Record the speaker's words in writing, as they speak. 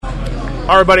All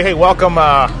right, everybody. Hey, welcome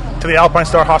to the Alpine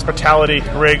Star Hospitality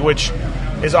Rig, which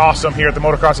is awesome here at the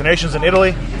Motocross of Nations in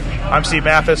Italy. I'm Steve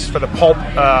Mathis for the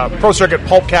Pro Circuit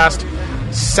Pulpcast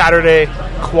Saturday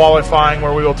qualifying,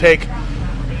 where we will take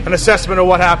an assessment of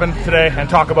what happened today and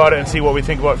talk about it and see what we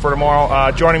think about it for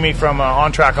tomorrow. Joining me from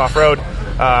On Track Off Road,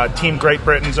 Team Great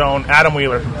Britain's own Adam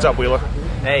Wheeler. What's up, Wheeler?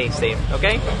 Hey, Steve.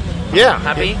 Okay? Yeah.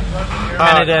 Happy?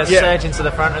 Canada surge into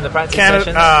the front of the practice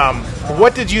sessions.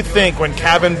 What did you think when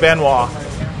Kevin Benoit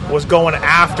was going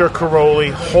after Caroli,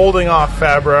 holding off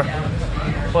Fabra?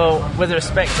 Well, with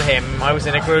respect to him, I was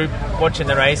in a group watching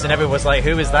the race, and everyone was like,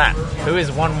 who is that? Who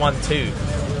is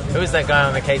 112? Who is that guy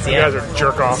on the KTM? You guys are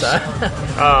jerk-offs.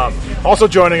 Also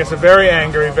joining us, a very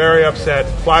angry, very upset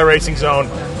Fly Racing Zone,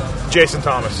 Jason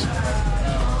Thomas.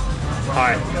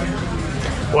 Hi.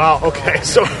 Wow, okay,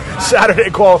 so Saturday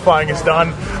qualifying is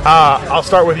done. I'll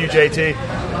start with you,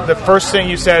 JT. The first thing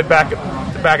you said back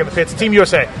at the pits, Team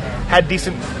USA had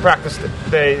decent practice.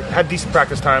 They had decent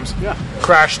practice times. Yeah.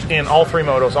 Crashed in all three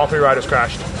motos. All three riders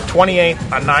crashed. 28th,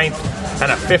 a 9th,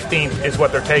 and a 15th is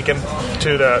what they're taking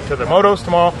to the motos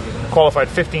tomorrow. Qualified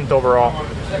 15th overall.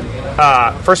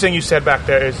 First thing you said back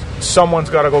there is someone's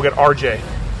got to go get RJ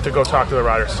to go talk to the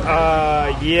riders.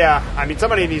 Yeah. I mean,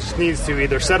 somebody needs to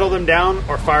either settle them down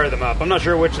or fire them up. I'm not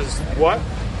sure which is what,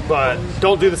 but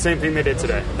don't do the same thing they did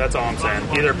today. That's all I'm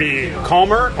saying. Either be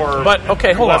calmer or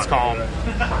less calm.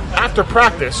 After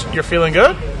practice, you're feeling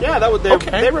good? Yeah,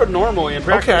 they rode normally in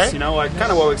practice. Okay. You know, like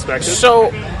kind of what we expected.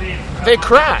 So they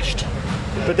crashed.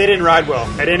 But they didn't ride well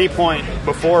at any point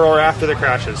before or after the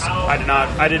crashes.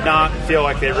 I did not feel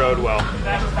like they rode well.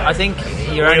 I think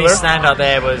your only standout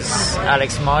there was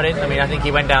Alex Martin. I mean, I think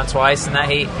he went down twice in that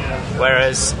heat,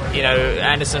 whereas,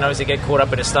 Anderson obviously get caught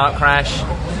up in a start crash,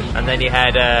 and then you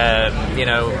had,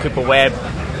 Cooper Webb.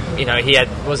 He had,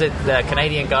 was it the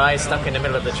Canadian guy stuck in the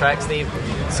middle of the track, Steve?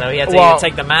 So he had to either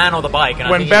take the man or the bike. And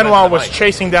when Benoit was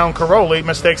chasing down Caroli,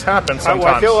 mistakes happen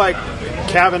sometimes. I feel like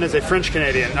Kevin is a French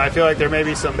Canadian. I feel like there may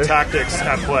be some tactics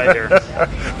at play here.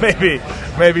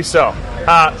 Maybe so.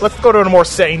 Let's go to a more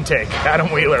sane take,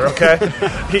 Adam Wheeler. Okay,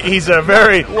 he's a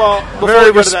very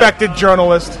respected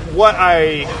journalist. What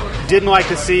I didn't like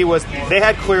to see was they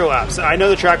had clear laps. I know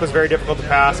the track was very difficult to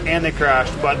pass and they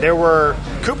crashed, but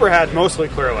Cooper had mostly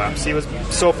clear laps. He was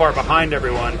so far behind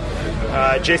everyone.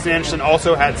 Jason Anderson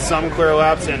also had some clear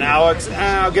laps, and Alex,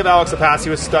 I'll give Alex a pass. He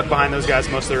was stuck behind those guys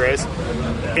most of the race.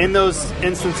 In those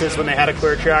instances when they had a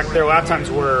clear track, their lap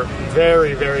times were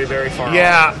very, very, very far off.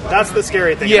 Yeah. That's the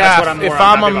scary thing. Yeah, That's what if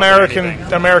I'm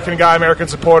American guy, American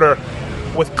supporter,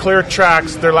 with clear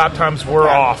tracks, their lap times were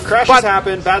off. Crashes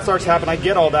happen, bad starts happen, I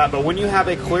get all that, but when you have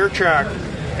a clear track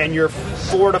and you're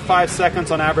 4 to 5 seconds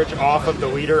on average off of the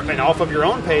leader and off of your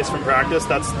own pace from practice,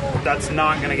 that's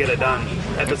not going to get it done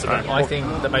at this event. I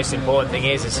think the most important thing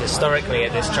is historically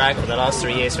at this track for the last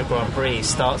 3 years for Grand Prix,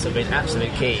 starts have been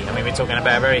absolute key. I mean, we're talking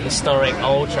about a very historic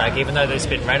old track, even though it's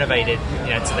been renovated,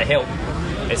 to the hilt.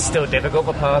 It's still difficult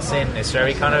for passing. It's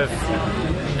very kind of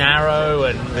narrow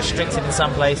and restricted in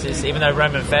some places, even though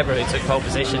Roman Febvre, who took pole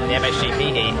position in the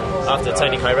MXGP heat after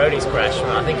Tony Cairoli's crash,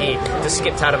 I think he just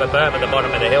skipped out of a berm at the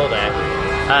bottom of the hill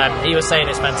there. He was saying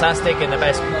it's fantastic and the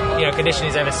best condition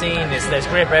he's ever seen. There's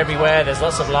grip everywhere, there's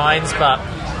lots of lines, but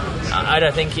I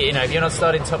don't think if you're not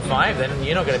starting top 5, then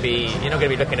you're not going to be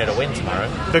looking at a win tomorrow.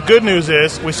 The good news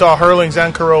is we saw Hurlings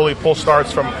and Caroli pull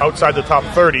starts from outside the top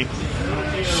 30.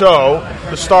 So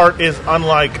the start is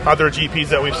unlike other GPs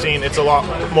that we've seen. It's a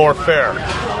lot more fair.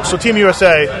 So Team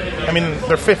USA, I mean,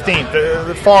 they're 15th.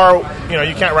 They're far,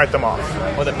 you can't write them off.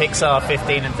 Well, the picks are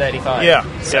 15 and 35.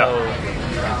 Yeah. So,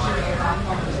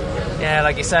 yeah,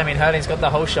 like you say, I mean, Hurling's got the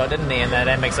whole shot, didn't he, in that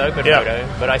MX Open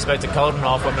moto? But I spoke to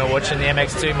Koldenhoff when we were watching the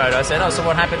MX2 moto. I said, so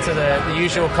what happened to the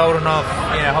usual Koldenhoff,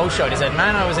 whole shot? He said,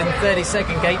 man, I was in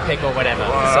 32nd gate pick or whatever.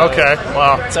 Okay,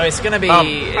 wow. So it's going to be...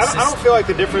 I don't feel like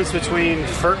the difference between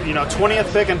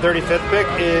 20th pick and 35th pick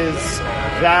is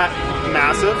that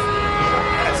massive.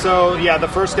 So, the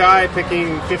first guy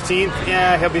picking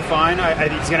 15th, he'll be fine.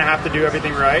 He's going to have to do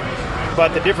everything right.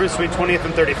 But the difference between 20th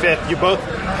and 35th, you both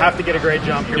have to get a great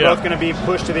jump. You're both going to be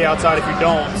pushed to the outside if you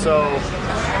don't. So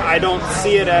I don't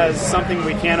see it as something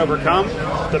we can't overcome.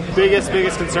 The biggest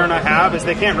concern I have is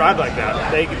they can't ride like that.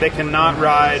 They cannot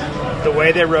ride the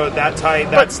way they rode, that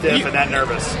tight, that stiff, and that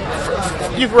nervous.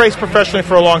 You've raced professionally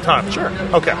for a long time. Sure.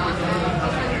 Okay.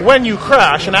 When you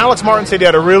crash, and Alex Martin said he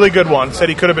had a really good one, said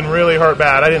he could have been really hurt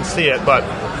bad. I didn't see it,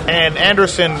 and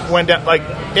Anderson went down,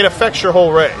 it affects your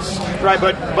whole race. Right,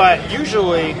 but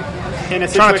usually in a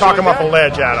I'm trying to talk situation him like off a that,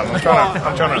 ledge, Adam.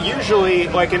 I'm trying to. Usually,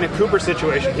 like in a Cooper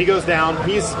situation, he goes down.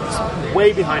 He's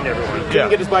way behind everyone. Couldn't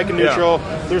get his bike in neutral.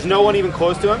 There's no one even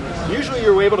close to him. Usually,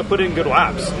 you're able to put in good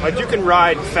laps. Like you can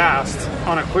ride fast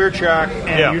on a clear track,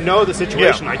 and you know the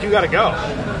situation. Like you got to go.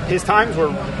 His times were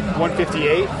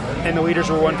 158. And the leaders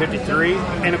were 153.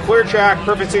 In a clear track,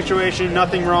 perfect situation,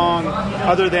 nothing wrong,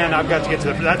 other than I've got to get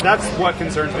to the... That's what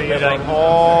concerns me about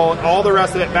all the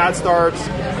rest of it. Bad starts,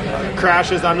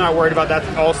 crashes, I'm not worried about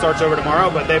that. All starts over tomorrow,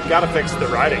 but they've got to fix the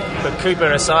riding. But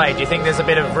Cooper aside, do you think there's a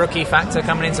bit of rookie factor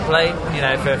coming into play,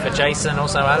 for Jason,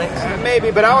 also Alex?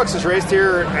 Maybe, but Alex has raced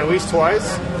here at least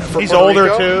twice. He's older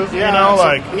too,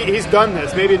 he's done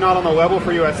this. Maybe not on the level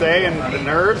for USA and the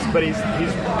nerves, but he's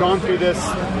gone through this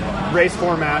race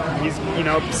format. He's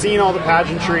seen all the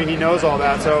pageantry. He knows all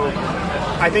that. So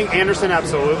I think Anderson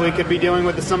absolutely could be dealing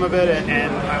with some of it,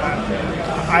 and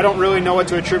I don't really know what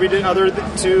to attribute it other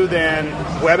to than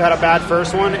Webb had a bad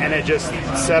first one, and it just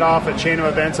set off a chain of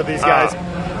events of these guys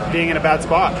being in a bad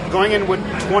spot. Going in with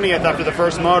 20th after the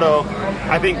first moto,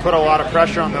 I think put a lot of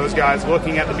pressure on those guys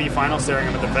looking at the B final, staring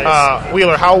them at the face.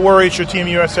 Wheeler, how worried should Team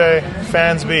USA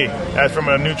fans be from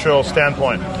a neutral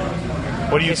standpoint?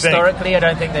 What do you think? Historically, I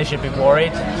don't think they should be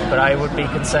worried, but I would be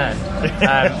concerned.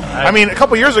 I mean, a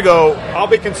couple years ago... I'll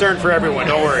be concerned for everyone,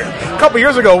 don't worry. A couple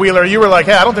years ago, Wheeler, you were like,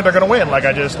 hey, I don't think they're going to win. Like,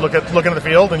 I just looking at the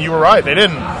field, and you were right. They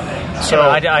didn't. So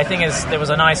I think there was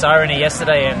a nice irony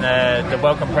yesterday in the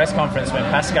welcome press conference when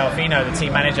Pascal Finot, the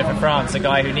team manager for France, the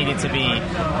guy who needed to be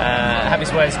have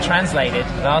his words translated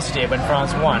last year when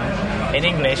France won, in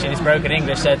English, in his broken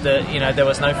English, said that there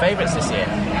was no favourites this year.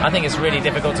 I think it's really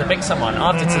difficult to pick someone.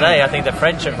 After today, I think the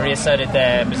French have reasserted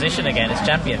their position again as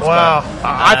champions. Wow.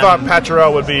 I thought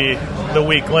Paturel would be the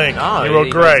weak link. He rode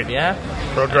great.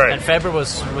 Rode great. And Febvre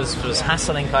was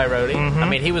hassling Cairoli. I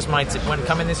mean, he was when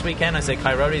coming this weekend, I said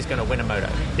Cairoli is going to win a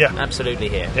moto. Yeah. Absolutely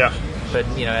here. Yeah. But,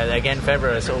 again,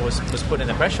 Febvre was putting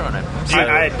the pressure on him. So,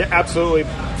 I absolutely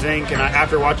think, and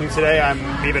after watching today,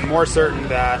 I'm even more certain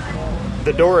that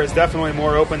the door is definitely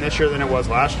more open this year than it was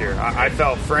last year. I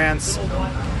felt France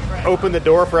opened the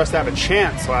door for us to have a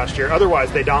chance last year.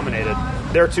 Otherwise, they dominated.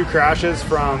 Their two crashes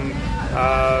from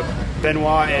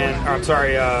Benoit and,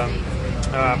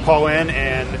 Paulin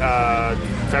and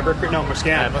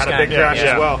Musquin had a big crash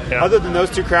as well. Yeah. Other than those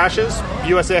two crashes,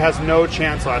 USA has no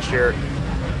chance last year,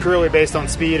 purely based on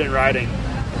speed and riding.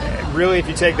 Really, if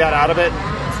you take that out of it,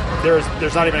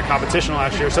 there's not even a competition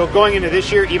last year. So going into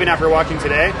this year, even after watching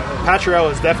today, Paturel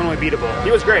is definitely beatable.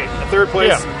 He was great. The third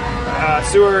place,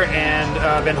 Sewer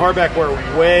and Ben Harbeck were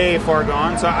way far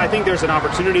gone. So I think there's an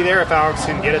opportunity there if Alex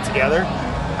can get it together.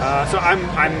 So I'm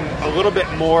a little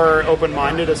bit more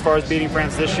open-minded as far as beating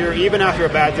France this year, even after a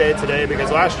bad day today,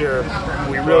 because last year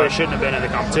we really shouldn't have been in the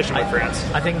competition with France.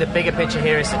 I think the bigger picture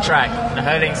here is the track. And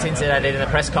Hurling hinted at it in the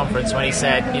press conference when he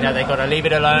said, they've got to leave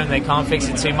it alone, they can't fix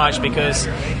it too much because,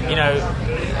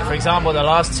 for example, the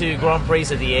last two Grand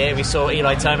Prix of the year, we saw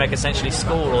Eli Tomac essentially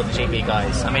school all the GP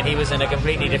guys. I mean, he was in a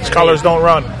completely different... Colors don't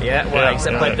run.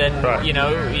 But then,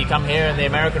 you come here and the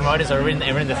American riders are in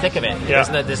the thick of it. Yeah.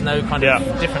 There's no kind of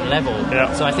different level.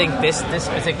 Yeah. So I think this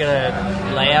particular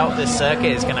layout, this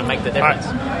circuit, is going to make the difference.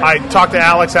 I talked to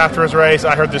Alex after his race.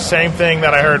 I heard the same thing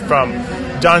that I heard from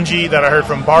Dungey, that I heard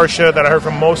from Barsha, that I heard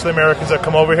from most of the Americans that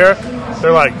come over here.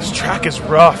 They're like, this track is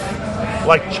rough,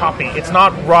 like choppy. It's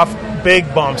not rough,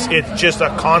 big bumps. It's just a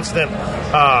constant,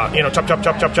 chop,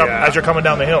 as you're coming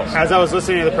down the hills. As I was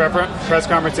listening to the press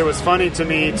conference, it was funny to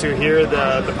me to hear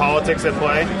the politics at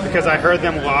play, because I heard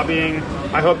them lobbying.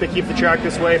 I hope they keep the track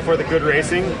this way for the good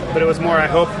racing, but it was more, I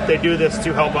hope they do this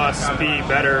to help us be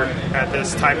better at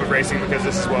this type of racing, because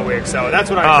this is what we excel at. That's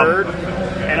what I heard,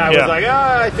 and I was like,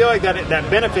 I feel like that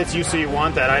benefits you, so you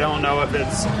want that. I don't know if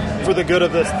it's for the good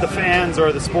of the fans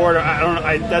or the sport.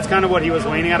 That's kind of what he was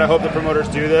leaning at. I hope the promoters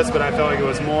do this, but I felt like it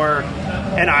was more,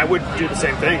 and I would do the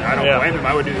same thing. I don't blame him.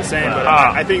 I would do the same, but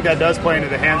I think that does play into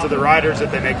the hands of the riders if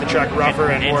they make the track rougher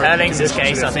and more. In Hurling's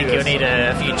case, I think you'll need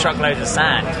a few truckloads of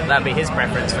sand. That'd be his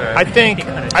preference for. I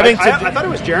thought it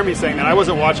was Jeremy saying that. I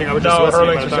wasn't watching. I was just listening.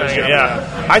 Hurling's was saying it.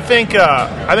 Yeah, I think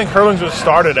Hurling's was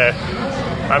started it.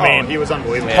 I mean, he was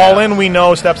unbelievable. Paulin, we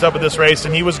know, steps up at this race,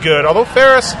 and he was good. Although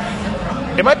Ferris,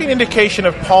 it might be an indication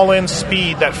of Paulin's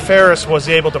speed that Ferris was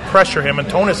able to pressure him, and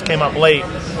Tonis came up late.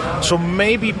 So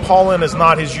maybe Paulin is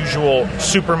not his usual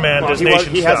Superman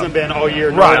destination. He hasn't been all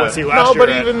year. Right. Was he last year?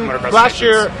 But even last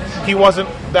year, he wasn't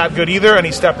that good either, and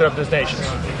he stepped it up to his nations.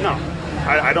 No,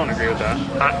 I don't agree with that.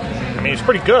 I mean, he's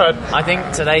pretty good. I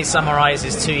think today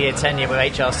summarizes 2-year tenure with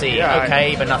HRC.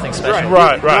 Yeah, but nothing special.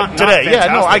 Right. Today,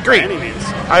 I agree.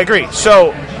 I agree.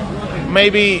 So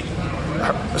maybe,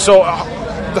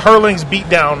 Hurling's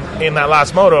beatdown in that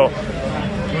last moto,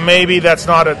 maybe that's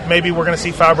not a. Maybe we're going to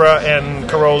see Fabra and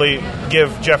Caroli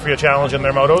give Jeffrey a challenge in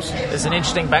their motos. There's an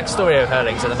interesting backstory of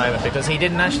Hurling's at the moment because he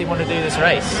didn't actually want to do this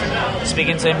race.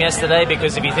 Speaking to him yesterday,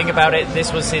 because if you think about it,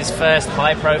 this was his first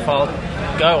high-profile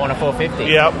go on a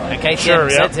 450. Yep. And KTM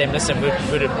said to him, "Listen,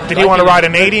 did he want to ride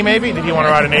an 80? Maybe did he want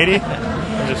to ride an 80?"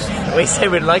 We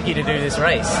said we'd like you to do this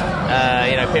race.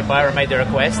 Pit Byron made the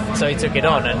request, so he took it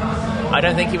on, and I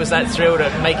don't think he was that thrilled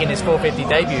at making his 450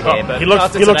 debut here, but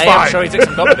after today, I'm sure he took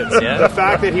some confidence. Yeah, the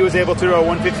fact that he was able to do a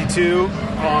 152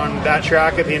 on that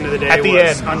track at the end of the day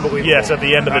was unbelievable. Yes, at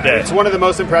the end of the day, it's one of the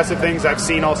most impressive things I've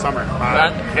seen all summer,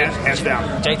 hands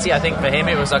down. JT, I think for him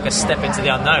it was like a step into the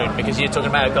unknown because you're talking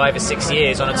about a guy for 6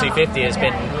 years on a 250 has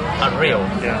been unreal.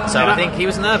 Yeah. So I think he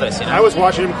was nervous. I was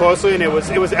watching him closely, and it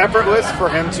was effortless for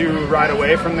him to ride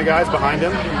away from the guys behind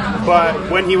him. But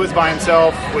when he was by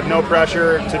himself with no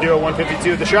pressure to do a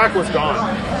 152, the track was gone.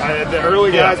 The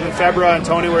early guys, when Febra and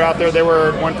Tony were out there, they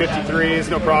were 153s,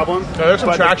 no problem. There's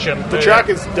some traction. The track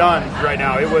is done right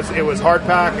now. It was hard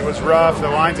pack. It was rough. The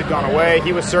lines had gone away.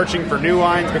 He was searching for new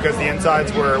lines because the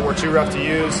insides were too rough to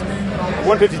use.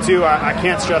 152, I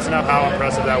can't stress enough how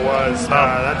impressive that was.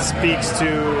 That speaks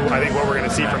to, I think, what we're going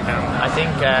to see from him. I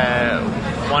think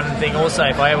one thing also,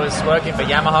 if I was working for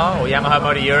Yamaha or Yamaha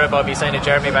Motor Europe, I'd be saying to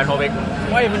Jeremy Van Horbeek,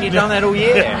 why haven't you done that all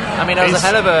year? I mean, that was a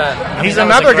hell of a... He's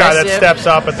another guy that steps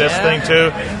up at this thing, too.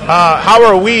 How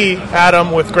are we,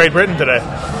 Adam, with Great Britain today?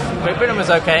 Great Britain was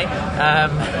okay.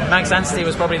 Max Anstey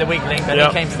was probably the weak link, but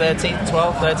he came 13th,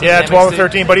 12th, 13th. Yeah, 12th,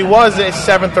 13th, but he was a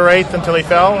 7th or 8th until he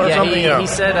fell or something. He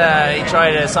said he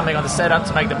tried something on the setup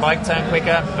to make the bike turn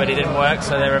quicker, but it didn't work,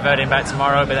 so they're reverting back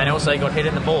tomorrow. But then also he got hit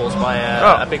in the balls by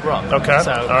a big rock. Okay,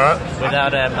 so all right.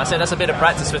 Without, I said that's a bit of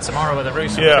practice for tomorrow with a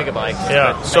Roos with a bigger bike.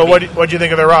 Yeah, so what do you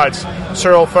think of their rides?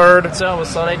 Searle third? Searle was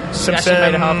solid. Simpson, he actually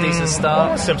made a half-decent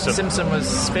start. Simpson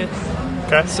was fifth.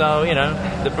 Okay. So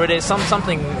the British,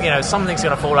 something's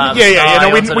going to fall out. We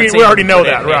already know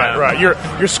that. Right.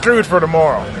 You're screwed for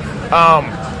tomorrow.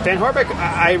 Van Horbeek,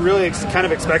 I really kind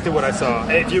of expected what I saw.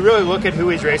 If you really look at who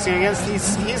he's racing against,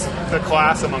 he's the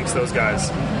class amongst those guys.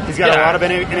 He's got a lot of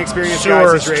inexperienced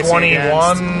guys he's racing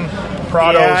 21,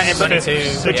 Prado's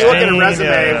 22. But you look at a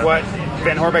resume, what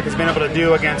Van Horbeek has been able to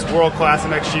do against world-class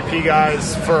MXGP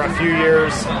guys for a few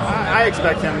years. I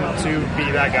expect him to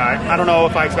be that guy. I don't know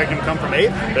if I expect him to come from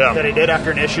 8th, that he did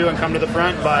after an issue and come to the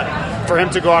front, but for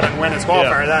him to go out and win his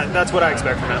qualifier, that's what I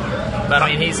expect from him. But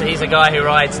I mean, he's a guy who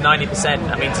rides 90%.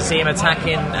 I mean, to see him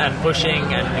attacking and pushing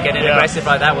and getting aggressive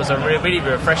like that was really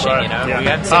refreshing. We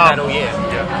haven't seen that all year.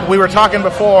 Yeah. We were talking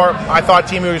before. I thought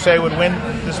Team USA would win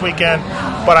this weekend,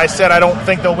 but I said I don't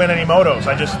think they'll win any motos.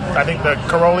 I think the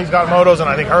Caroli's got motos, and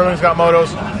I think Hurling's got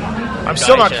motos. I'm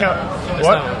still not counting.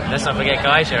 Let's not forget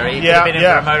Geisha. He could have been in for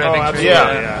a moto victory.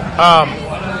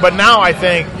 But now I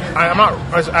think I'm not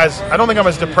I don't think I'm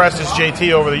as depressed as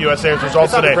JT over the USA's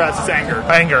results today. Depressed, it's anger.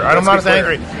 I'm not as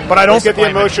angry, but I don't get the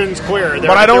emotions clear.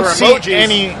 But I don't see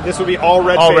any. This would be all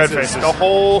red faces. The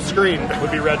whole screen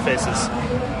would be red faces.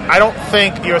 I don't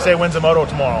think USA wins a moto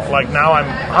tomorrow. Like, now I'm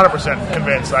 100%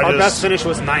 convinced. Our best finish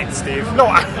was 9th, Steve. No,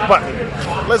 but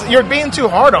listen, you're being too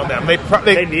hard on them.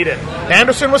 They need it.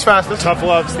 Anderson was fastest. Tough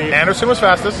love, Steve. Anderson was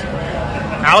fastest.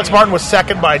 Alex Martin was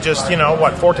second by just,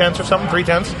 4 tenths or something, 3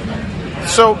 tenths.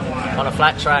 So on a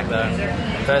flat track, though,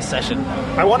 first session.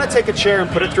 I want to take a chair and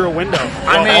put it through a window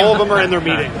while all of them are in their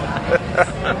meeting.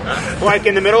 Like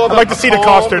in the middle of I'd like to see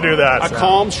DeCoster do that. A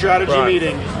calm strategy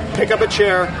meeting. Pick up a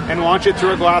chair and launch it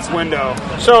through a glass window.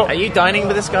 So, are you dining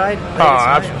with this guy?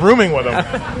 I'm rooming with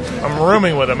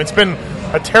him. It's been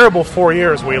a terrible 4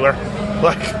 years, Wheeler.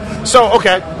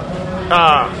 Okay.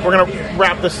 We're going to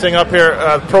wrap this thing up here.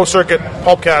 Pro Circuit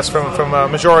Pulpcast from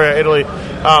Maggiore, Italy.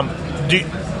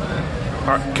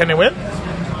 Can they win?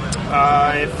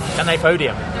 Can they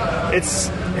podium?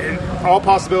 All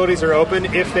possibilities are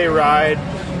open if they ride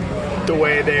the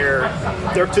way they're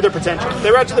to their potential.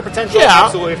 They ride to their potential,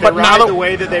 absolutely. If they ride the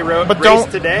way that they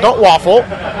raced today. Don't waffle.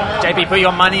 JP, put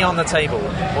your money on the table.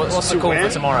 What's the call for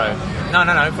tomorrow?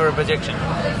 No, for a prediction.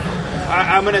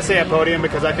 I'm going to say a podium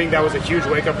because I think that was a huge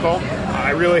wake-up call. I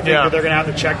really think that they're going to have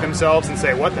to check themselves and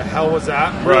say, what the hell was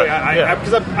that? Really,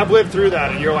 because I've lived through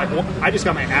that, and you're like, well, I just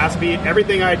got my ass beat.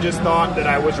 Everything I just thought that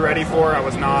I was ready for, I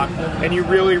was not. And you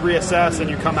really reassess, and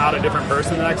you come out a different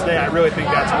person the next day. I really think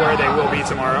that's where they will be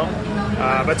tomorrow.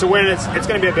 But to win, it's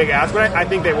going to be a big ask. But I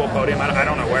think they will podium. I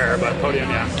don't know where, but podium,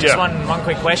 Just one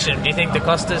quick question. Do you think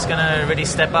DaCosta's going to really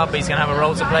step up? He's going to have a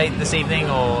role to play this evening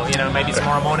or, maybe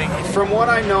tomorrow morning? From what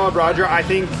I know of Roger, I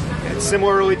think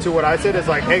similarly to what I said, is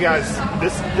like, hey guys,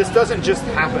 this doesn't just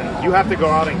happen. You have to go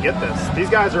out and get this. These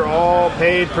guys are all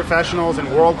paid professionals and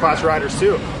world-class riders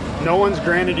too. No one's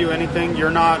granted you anything.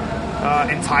 You're not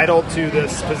entitled to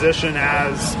this position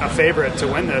as a favorite to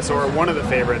win this or one of the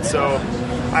favorites. So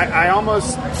I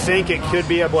almost think it could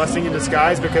be a blessing in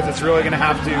disguise, because it's really going to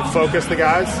have to focus the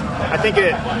guys. I think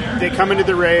they come into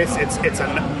the race. It's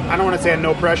I don't want to say a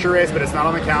no pressure race, but it's not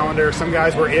on the calendar. Some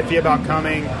guys were iffy about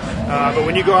coming, but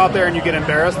when you go out there and you get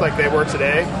embarrassed like they were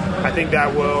today, I think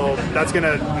that's going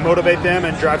to motivate them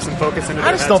and drive some focus into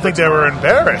their I just don't think they were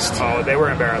embarrassed. Oh, they were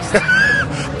embarrassed.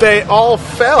 They all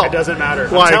fell. It doesn't matter.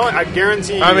 Like, I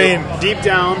guarantee you, I mean, deep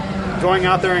down, going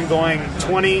out there and going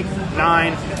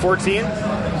 29, 14,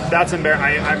 that's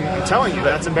embarrassing. I'm telling you,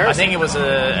 that's I embarrassing. think it was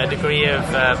a degree of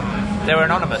they were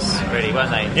anonymous, really, weren't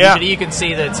they? Yeah. Usually you can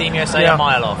see the Team USA a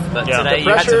mile off, but today The you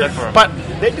had to pressure- look for them.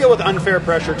 But They deal with unfair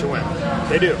pressure to win.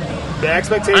 They do. The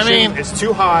expectation is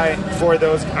too high for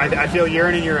those, I feel, year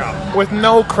in and year out. with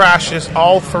no crashes,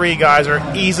 all three guys are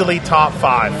easily top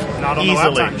 5. Not on the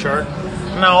lap time chart.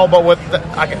 No, but with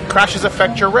crashes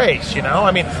affect your race, you know?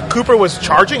 I mean, Cooper was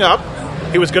charging up.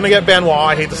 He was going to get Benoit.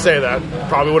 I hate to say that.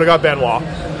 Probably would have got Benoit.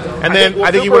 And then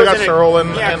I think he would have got Searle.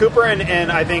 Cooper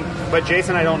and I think, but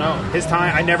Jason, I don't know. His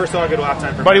time, I never saw a good lap time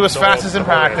from him. But he was the fastest in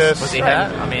whole race. practice. Was he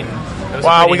hurt? I mean, it was a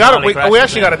Wow, pretty gnarly we crash,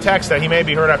 actually got wasn't a text that he may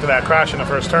be hurt after that crash in the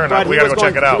first turn. But We got to go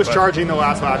check it out. He was but- charging the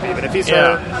last lap even. If he's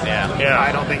Yeah. hurt, Yeah.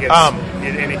 I don't think it's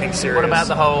anything serious. What about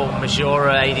the whole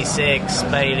Majora 86,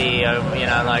 Bailey,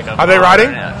 Are they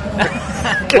riding?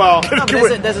 Well, No,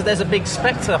 but there's a big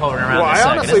spectre hovering around well, the I circuit,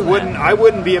 honestly isn't there? I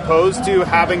wouldn't be opposed to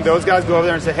having those guys go over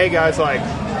there and say, hey guys, like,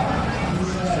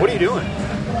 what are you doing?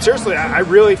 Seriously, I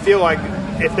really feel like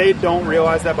if they don't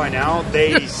realize that by now,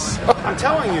 I'm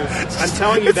telling you It's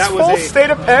that full was a state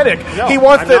of panic. No, he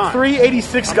wants I'm the not.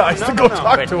 386 guys No, to no, go no.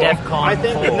 talk But to him. DEFCON I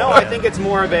think it's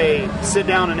more of a sit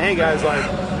down and, hey guys, like,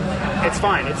 it's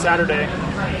fine, it's Saturday.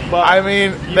 But I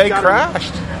mean, you've they gotta-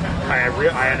 crashed.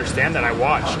 I understand that. I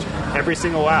watched every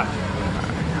single lap.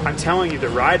 I'm telling you, the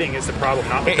riding is the problem,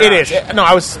 not the It is. crash. No,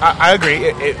 I agree.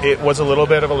 It was a little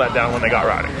bit of a letdown when they got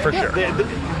riding, for sure.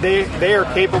 They are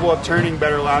capable of turning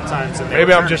better lap times. Than they Maybe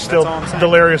were I'm turning. just That's still all I'm saying.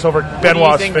 delirious over What do you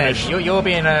Benoit's think, finish. then? You're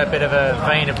being a bit of a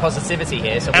vein of positivity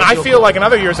here. So And what's I your feel call? like in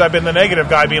other years I've been the negative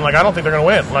guy, being like, I don't think they're going to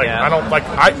win. Like, Yeah. I don't like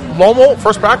Lomo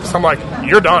first practice. I'm like,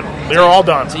 you're done. You're all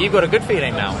done. So you've got a good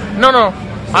feeling now. No,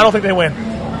 I don't think they win.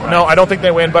 No, I don't think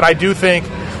they win. But I do think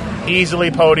easily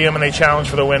podium, and they challenge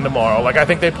for the win tomorrow. Like, I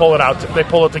think they pull it out. They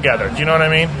pull it together. Do you know what I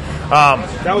mean?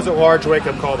 That was a large wake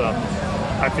up call, though.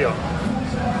 I feel.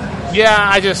 Yeah,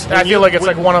 I feel like it's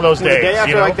like one of those when days. The day after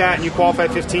you know? like that, and you qualify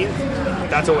 15th.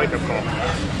 That's a wake up call.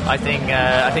 I think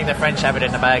the French have it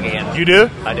in the bag again. You do?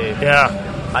 I do.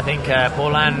 Yeah. I think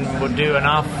Paulin would do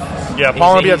enough. Yeah,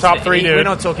 Paulin would be a top 3 dude. We're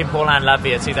not talking Paulin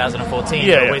Latvia 2014,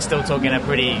 Yeah, but yeah. we're still talking a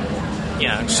pretty,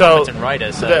 So competent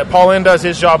rider. So Paulin does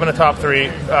his job in the top 3.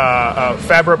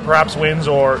 Fabra perhaps wins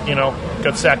or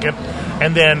gets second,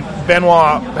 and then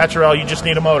Benoit, Petrel. You just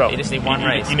need a moto. you just need one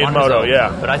race. You need one a moto.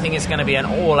 result. Yeah. But I think it's going to be an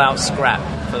all-out scrap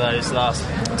for those last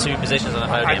 2 positions on the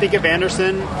podium. I think if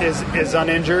Anderson is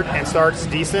uninjured and starts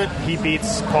decent, he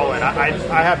beats Paulin.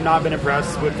 I have not been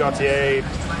impressed with Gautier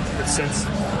since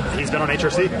he's been on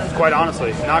HRC, quite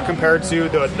honestly. Not compared to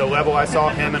the level I saw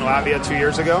him in Latvia 2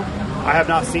 years ago. I have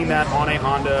not seen that on a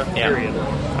Honda, period.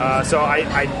 So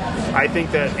I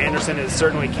think that Anderson is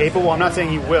certainly capable. I'm not saying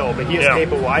he will, but he is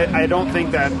capable. I don't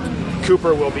think that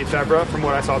Cooper will beat Febvre from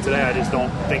what I saw today. I just don't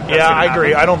think that's gonna I agree.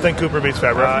 happen. I don't think Cooper beats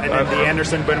Febvre. And then the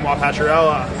Anderson, Benoit, Paturel,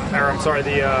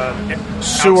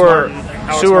 Sewer,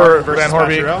 Van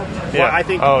Horby. Paturel. Yeah. Well, I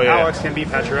think Alex can beat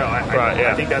Paturel.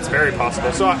 I think that's very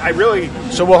possible. So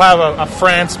So we'll have a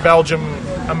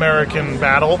France-Belgium-American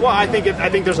battle. Well, I think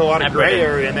there's a lot of And gray Britain.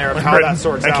 area in there of And how Britain. that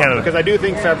sorts And out. Canada. Because I do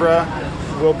think Febvre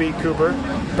will beat Cooper,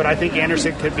 but I think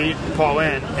Anderson could beat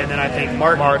Paulin, and then I think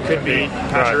Martin could beat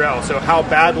Paturel. So how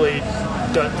badly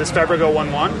does Febvre go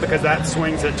 1-1? Because that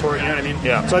swings it toward, you know what I mean?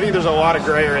 Yeah. So I think there's a lot of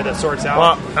gray area that sorts out.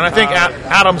 Well, and I think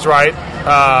Adam's right.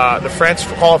 The French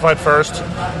qualified first,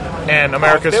 and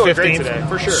America's they were great 15th. today,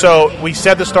 for sure. So we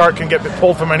said the start can get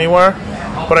pulled from anywhere,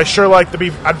 but I sure like to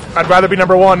be. I'd rather be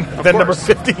number 1 than number course.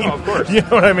 15. Oh, of course. You know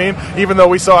what I mean? Even though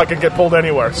we saw it can get pulled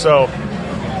anywhere. So,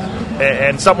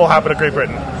 and something will happen to Great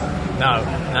Britain. No.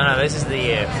 This is the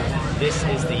year. This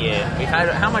is the year. We've had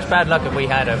how much bad luck have we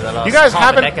had over the last You guys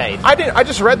half haven't. a decade? I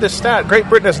just read this stat. Great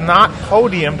Britain has not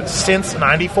podiumed since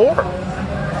 '94.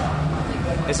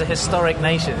 It's a historic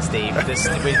nation, Steve.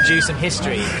 We're due some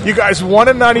history. You guys won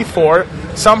in '94.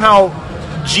 Somehow,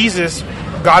 Jesus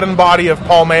got in body of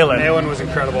Paul Malin. Malin was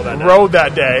incredible that day. Rode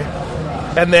that day,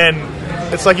 and then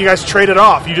It's like you guys traded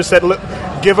off. You just said,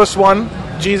 give us one,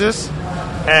 Jesus,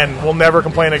 and we'll never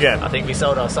complain again. I think we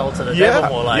sold our soul to the devil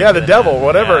more like. Yeah, the devil,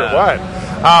 whatever it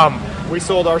was. We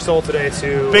sold our soul today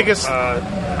to biggest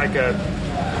like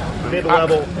a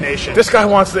mid-level nation. This guy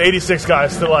wants the 86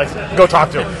 guys to go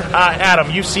talk to him.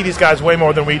 Adam, you see these guys way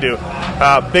more than we do.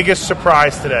 Biggest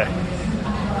surprise today?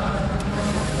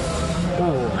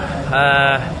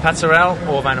 Paterel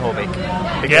or Van Horbeek?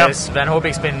 Because Van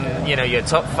Horbeek's been, your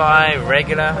top 5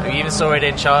 regular. We even saw it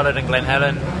in Charlotte and Glen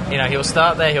Helen. He'll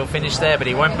start there, he'll finish there, but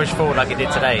he won't push forward like he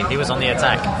did today. He was on the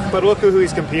attack. But look at who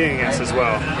he's competing against as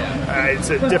well. It's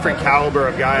a different caliber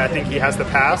of guy. I think he has the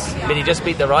pass. But he just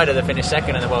beat the rider that finished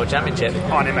second in the World Championship.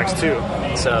 On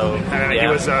MX2. So, he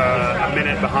was a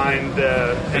minute behind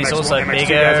the He's also MX2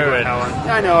 bigger. guys at Glen Helen.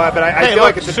 I know, but I feel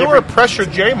like it's a Sewer different...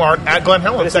 pressured J-Mart at Glen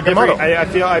Helen second moto. I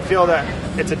feel that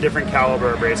it's a different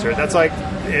caliber of racer. That's like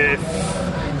if...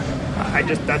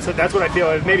 That's what I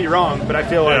feel. It may be wrong, but I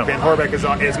feel like Van Horbeek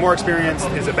is more experienced,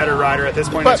 is a better rider at this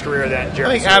point in his career than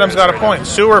Jeremy. I think Adam's got a point.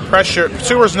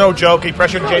 Sewer's no joke. He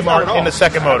pressured J-Mart in the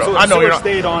second moto. I know you're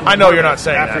not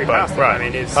saying that, but right. I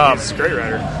mean, he's a great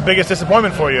rider. Biggest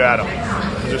disappointment for you, Adam?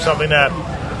 Is there something that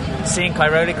seeing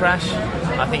Cairoli crash?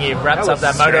 I think he wraps up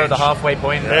that moto at the halfway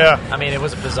point. Yeah. I mean, it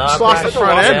was a bizarre lost crash. the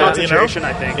front end, concentration,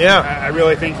 I think. Yeah. I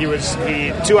really think he 2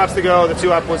 laps to go, the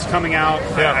 2-up was coming out.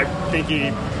 Yeah. I think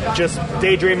he just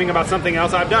daydreaming about something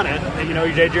else. I've done it.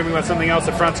 You're daydreaming about something else.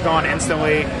 The front's gone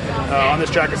instantly on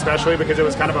this track, especially because it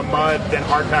was kind of a mud, then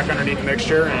hard pack underneath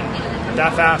mixture, and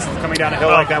that fast coming down a hill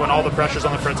like that when all the pressure's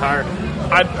on the front tire.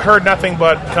 I'd heard nothing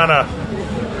but kind of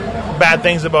bad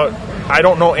things about. I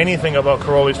don't know anything about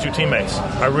Cairoli's 2 teammates.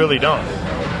 I really don't.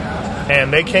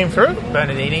 And they came through.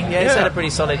 Bernardini, he's had a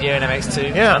pretty solid year in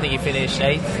MX2. Yeah. I think he finished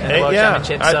 8th in the World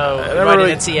Championship. So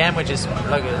riding a TM, which is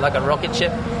like a rocket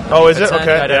ship. Oh, is it?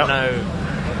 Okay. I don't know.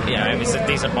 If it's a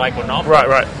decent bike or not.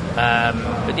 Right.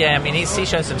 But I mean, he's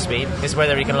shown some speed. It's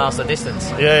whether he can last the distance.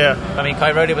 Yeah. I mean,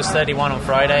 Cairoli was 31 on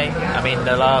Friday. I mean,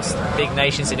 the last big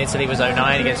nations in Italy was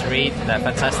 09 against Reed, that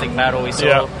fantastic battle we saw.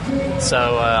 Yeah.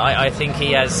 So I think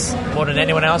he has, more than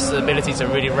anyone else, the ability to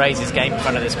really raise his game in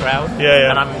front of this crowd.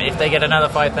 Yeah. And if they get another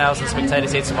 5,000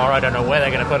 spectators here tomorrow, I don't know where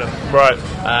they're going to put him. Right.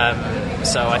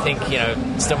 So I think,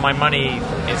 still my money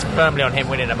is firmly on him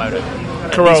winning a moto.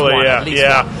 Cairoli,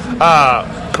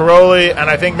 Cairoli, and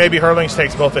I think maybe Hurlings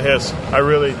takes both of his. I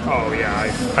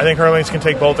think Hurlings can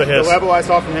take both of his. The level I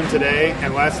saw from him today,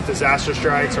 unless disaster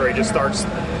strikes or he just starts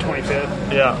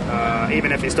 25th. Yeah.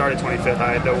 Even if he started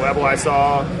 25th, the level I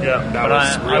saw.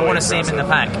 I want to see him in the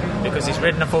pack because he's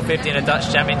ridden a 450 in a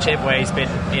Dutch Championship where he's been,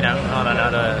 on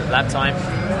another lap time.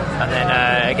 And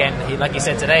then again, like he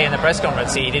said today in the press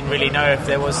conference, he didn't really know if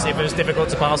it was difficult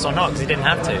to pass or not because he didn't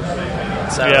have to.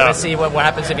 So let's see what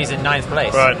happens if he's in 9th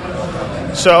place.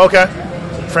 Right. So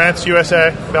France,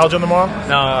 USA, Belgium tomorrow.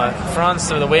 No, France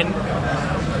for the win.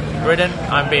 Britain,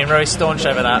 I'm being very staunch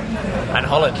over that, and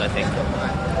Holland, I think.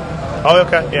 Oh,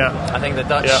 okay, yeah. I think the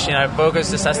Dutch,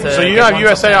 Bogus just has to. So you have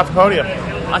USA off the podium.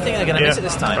 I think they're going to miss it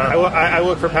this time. I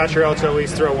look for Patrell to at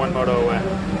least throw one moto away.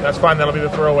 That's fine. That'll be the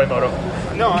throwaway moto.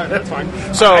 No, that's fine.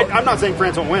 So I'm not saying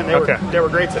France won't win. They were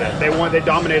great today. They won. They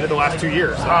dominated the last 2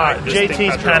 years.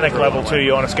 JT's panic level to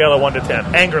you on a scale of 1 to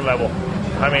 10. Anger level.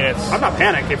 I mean, I'm not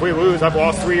panicked. If we lose, I've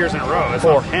lost 3 years in a row. It's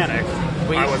 4. Not panic.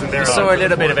 I wasn't there. We saw a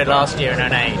little bit of it last year in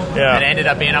 08. Yeah. And it ended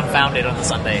up being unfounded on the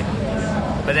Sunday.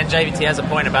 But then JVT has a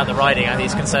point about the riding. I think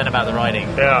he's concerned about the riding.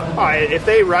 Yeah. If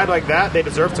they ride like that, they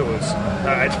deserve to lose.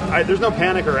 There's no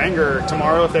panic or anger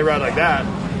tomorrow if they ride like that.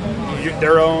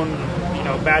 Their own,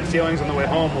 bad feelings on the way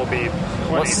home will be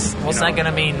plenty. What's that going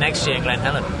to mean next year in Glen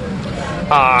Helen?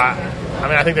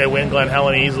 I think they win Glen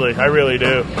Helen easily. I really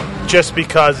do. Just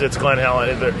because it's Glen Helen,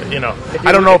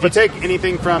 I don't know if you take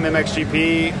anything from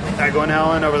MXGP at Glen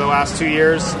Helen over the last 2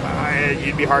 years,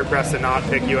 you'd be hard pressed to not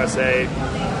pick USA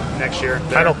next year.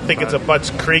 I don't think it's a Butts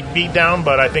Creek beatdown,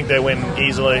 but I think they win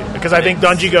easily because I think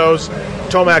Dungey goes,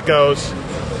 Tomac goes,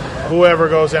 whoever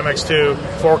goes MX2,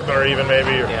 Faulkner even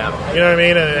maybe. You know what I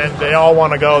mean? And they all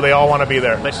want to go. They all want to be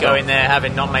there. But go in there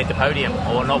having not made the podium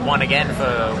or not won again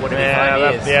for 5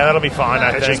 years. That'll be fine.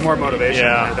 I think. Just more motivation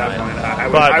at that point.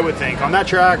 I would think on that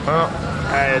track.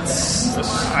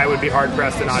 I would be hard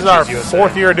pressed to not choose USA. This is our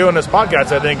 4th year doing this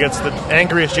podcast. I think it's the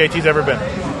angriest JT's ever been.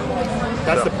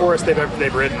 That's the poorest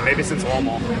they've ridden, maybe since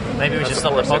Walmall. Maybe we should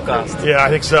stop the podcast. Yeah, I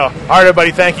think so. All right,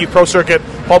 everybody, thank you. Pro Circuit,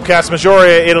 Pulpcast,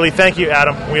 Majoria, Italy. Thank you,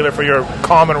 Adam Wheeler, for your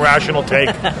calm and rational take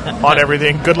on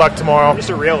everything. Good luck tomorrow. Just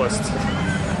a realist.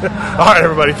 All right,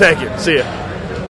 everybody, thank you. See ya.